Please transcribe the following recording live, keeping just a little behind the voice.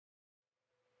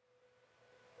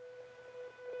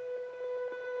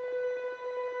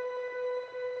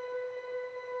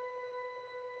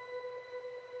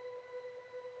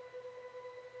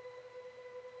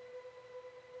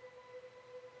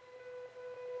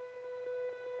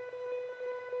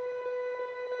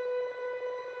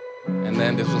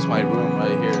then this was my room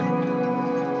right here.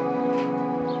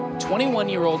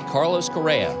 21-year-old Carlos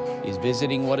Correa is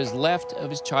visiting what is left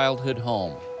of his childhood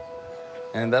home.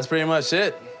 And that's pretty much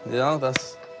it. You know,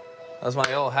 that's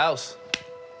my old house.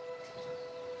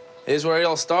 It's where it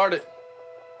all started.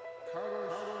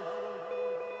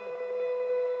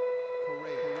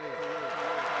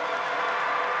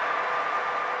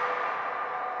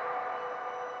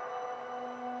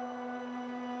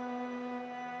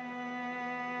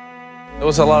 It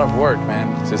was a lot of work,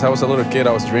 man. Since I was a little kid,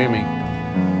 I was dreaming.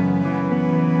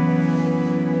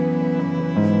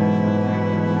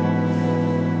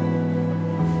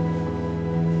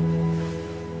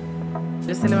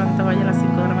 Yo se levantaba ya a las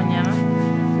 5 de la mañana,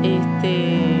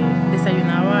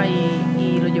 desayunaba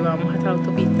y lo llevábamos hasta la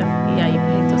autopista y ahí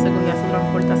pues, entonces cogía su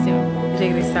transportación.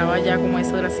 Regresaba ya como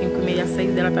eso de las 5:30,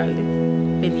 6 de la tarde.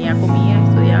 Venía, comía,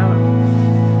 estudiaba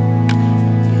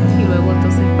y luego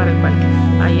entonces para el parque.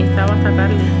 Ahí estaba hasta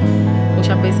tarde.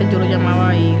 Muchas veces yo lo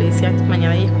llamaba y le decía,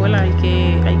 mañana hay escuela, hay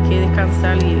que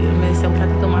descansar, y él me decía un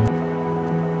ratito más.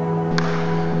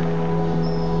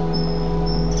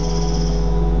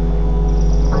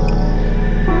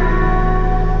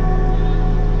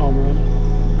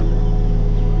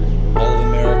 All of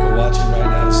America watching right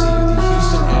now to see who the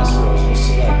Houston Astros will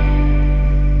select.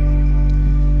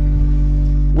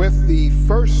 With the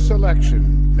first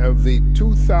selection of the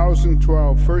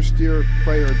 2012 first-year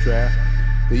player draft,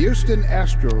 the Houston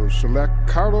Astros select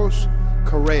Carlos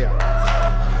Correa.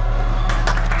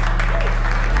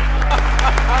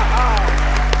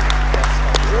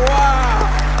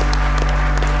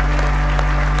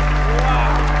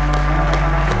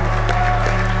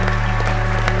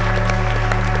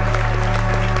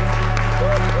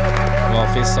 Well,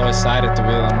 I feel so excited to be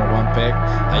the #1 pick.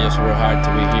 I just worked hard to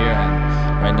be here,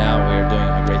 and right now we're doing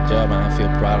a great job, and I feel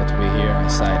proud to be here and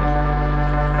excited.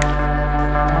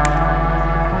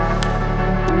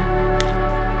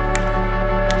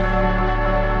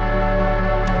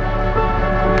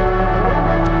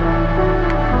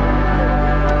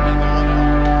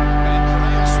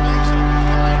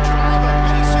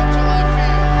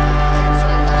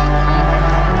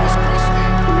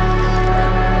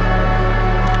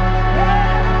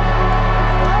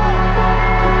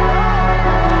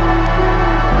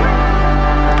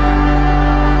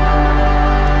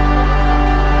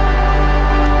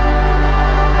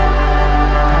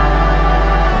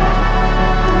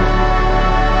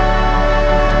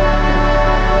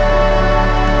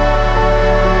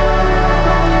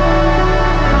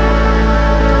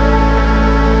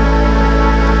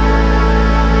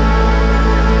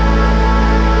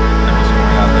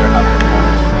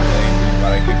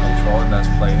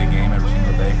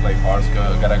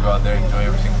 Gotta go out there and enjoy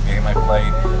every single game I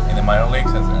played in the minor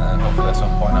leagues, and hopefully at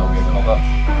some point I will get called up.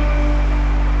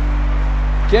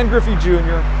 Ken Griffey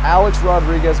Jr., Alex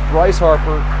Rodriguez, Bryce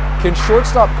Harper. Can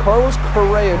shortstop Carlos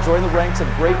Correa join the ranks of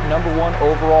great #1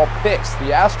 overall picks? The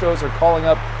Astros are calling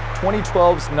up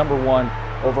 2012's #1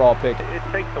 overall pick. It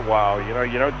takes a while, you know.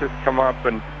 You don't just come up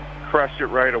and crush it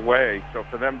right away. So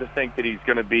for them to think that he's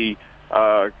going to be,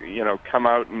 come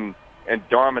out and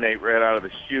dominate right out of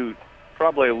the chute,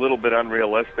 probably a little bit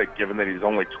unrealistic given that he's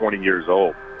only 20 years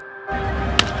old.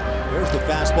 Here's the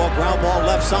fastball, ground ball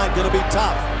left side, going to be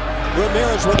tough.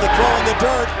 Ramirez with the throw in the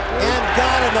dirt, and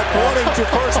got him according to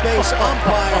first base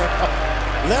umpire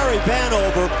Larry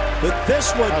Vanover. But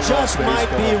this one just might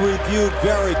be reviewed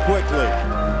very quickly.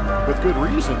 With good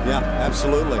reason. Yeah,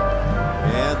 absolutely.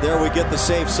 And there we get the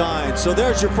safe sign. So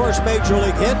there's your first major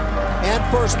league hit and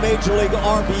first major league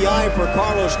RBI for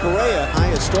Carlos Correa.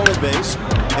 Highest stolen base,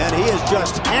 and he has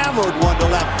just hammered one to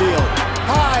left field.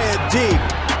 High and deep.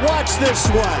 Watch this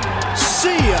one.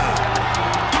 See ya.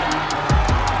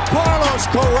 Carlos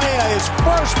Correa, his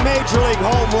first major league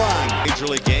home run. Major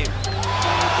league game.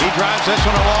 He drives this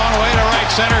one a long way to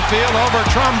right center field over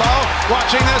Trumbo.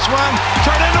 Watching this one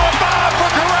turn into a bomb for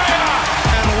Correa.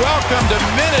 And welcome to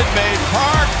Minute Maid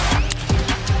Park.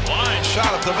 Line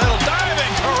shot up the middle,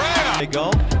 diving Correa. They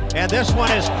go, and this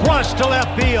one is crushed to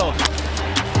left field.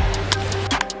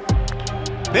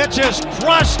 Pitch is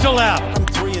crushed to left.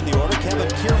 3 in the order. Kevin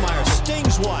Kiermaier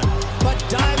stings one, but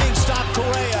diving stop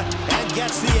Correa and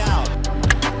gets the out.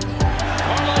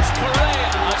 Carlos Correa,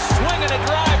 a swing and a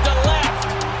drive to left.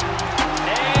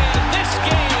 And this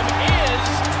game is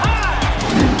tied.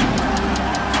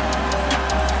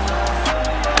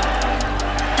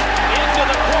 Into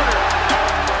the corner.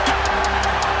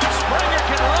 Springer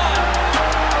can run.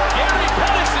 Gary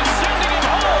Pettis is sending him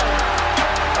home.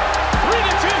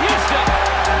 3-2 Houston.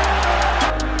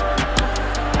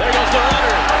 There goes the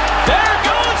runner. There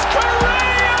goes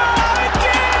Correa!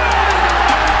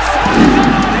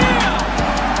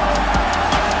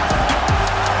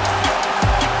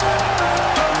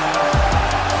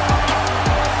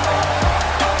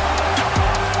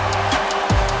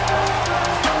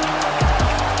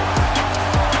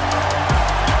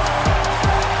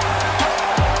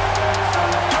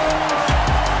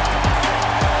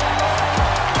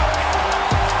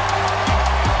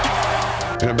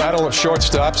 battle of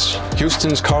shortstops,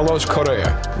 Houston's Carlos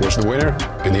Correa was the winner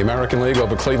in the American League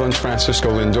over Cleveland's Francisco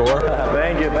Lindor.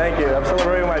 Thank you, thank you. I'm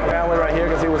celebrating with my family right here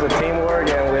because it was a teamwork,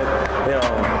 and with, the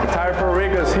entire Puerto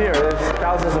Rico's here. There's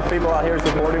thousands of people out here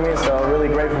supporting me, so I'm really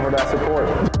grateful for that support.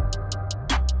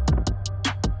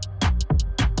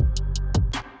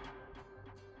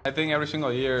 I think every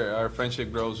single year our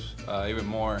friendship grows even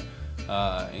more.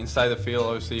 Inside the field,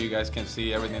 obviously, you guys can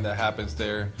see everything that happens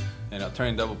there.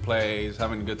 Turning double plays,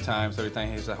 having good times every time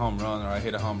he hits a home run or I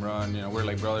hit a home run. We're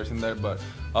like brothers in there, but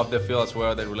off the field as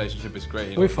well, the relationship is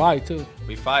great. We fight too.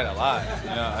 We fight a lot.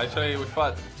 Actually, we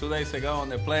fought 2 days ago on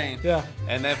the plane. Yeah.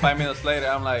 And then 5 minutes later,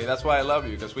 I'm like, that's why I love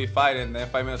you, because we fight, and then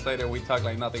 5 minutes later, we talk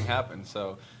like nothing happened.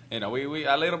 So, we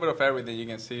a little bit of everything you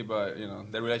can see, but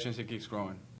the relationship keeps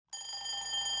growing.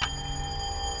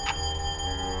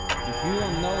 If you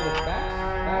don't know the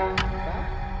facts,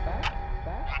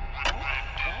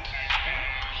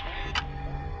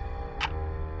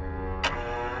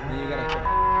 then you gotta check.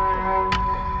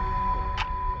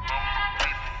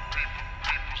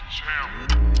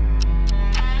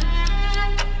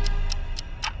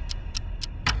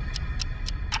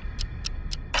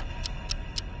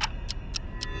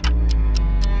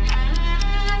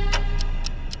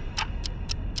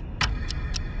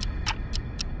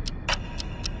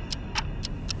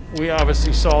 We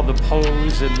obviously saw the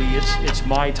pose and the it's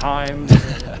my time.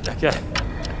 Okay.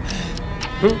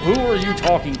 Who are you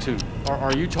talking to?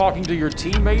 Are you talking to your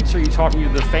teammates? Are you talking to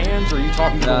the fans? Or are you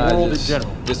talking to the world in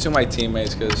general? Just to my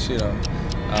teammates, because when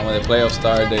the playoffs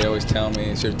start, they always tell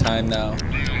me it's your time now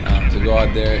to go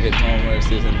out there, hit homers,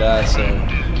 this and that. So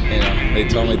they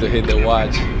told me to hit the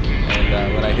watch,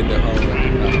 and when I hit the homer,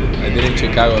 I did it in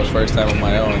Chicago the first time on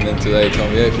my own, and then today they told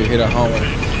me, if you hit a homer,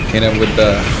 hit it with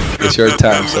it's your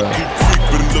time. So. This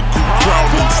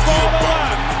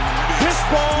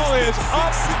ball is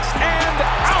up and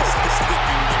out.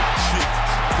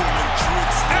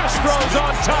 Astros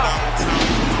on top.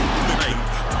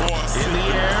 In the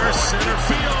air, center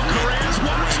field. Correa's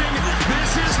watching.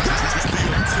 This is back.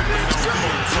 It's a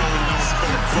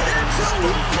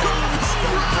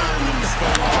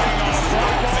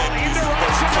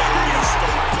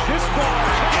This ball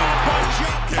caught by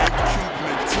Jump.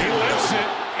 He lifts it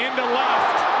into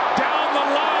left. Down the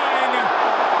line.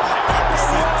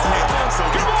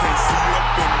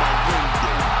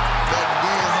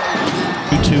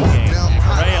 2-2 game.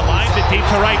 Correa lined it deep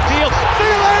to right field. See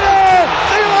you later!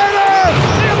 See you later!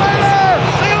 See you later!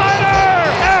 See you later!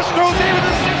 Astros even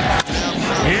the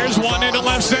Here's one into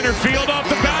left center field off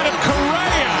the bat of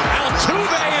Correa.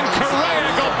 Altuve and Correa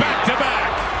go back to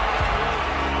back.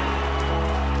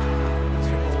 What's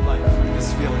your whole life, this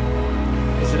feeling?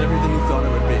 Is it everything you thought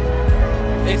it would be?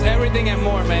 It's everything and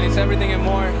more, man. It's everything and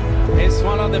more. It's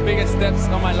one of the biggest steps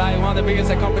of my life, one of the biggest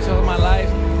accomplishments of my life.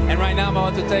 And right now I'm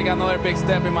about to take another big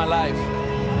step in my life.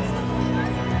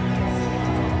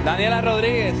 Daniela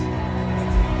Rodriguez,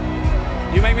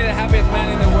 you make me the happiest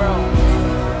man in the world.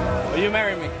 Will you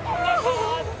marry me?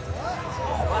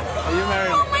 Will you marry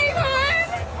me? Oh my God!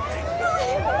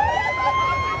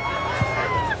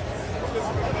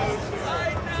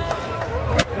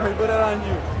 Let me put it on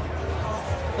you.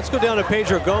 Let's go down to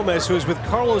Pedro Gomez, who is with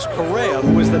Carlos Correa,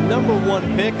 who was the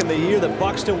 #1 pick in the year that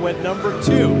Buxton went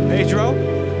 #2. Pedro?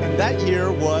 And that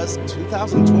year was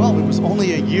 2012. It was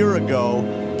only a year ago.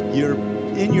 You're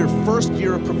in your first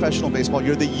year of professional baseball.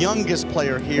 You're the youngest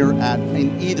player here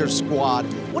in either squad.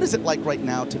 What is it like right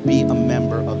now to be a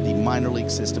member of the minor league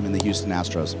system in the Houston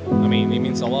Astros? I mean, it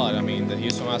means a lot. I mean, the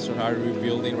Houston Astros are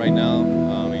rebuilding right now.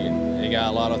 They got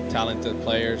a lot of talented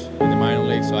players in the minor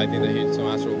league, so I think the Houston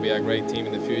Astros will be a great team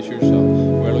in the future. So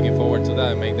we're looking forward to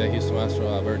that and make the Houston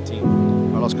Astros a better team.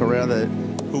 Carlos Correa,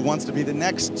 who wants to be the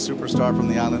next superstar from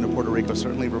the island of Puerto Rico.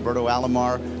 Certainly Roberto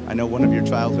Alomar, I know one of your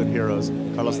childhood heroes.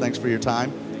 Carlos, thanks for your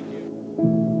time. Thank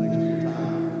you.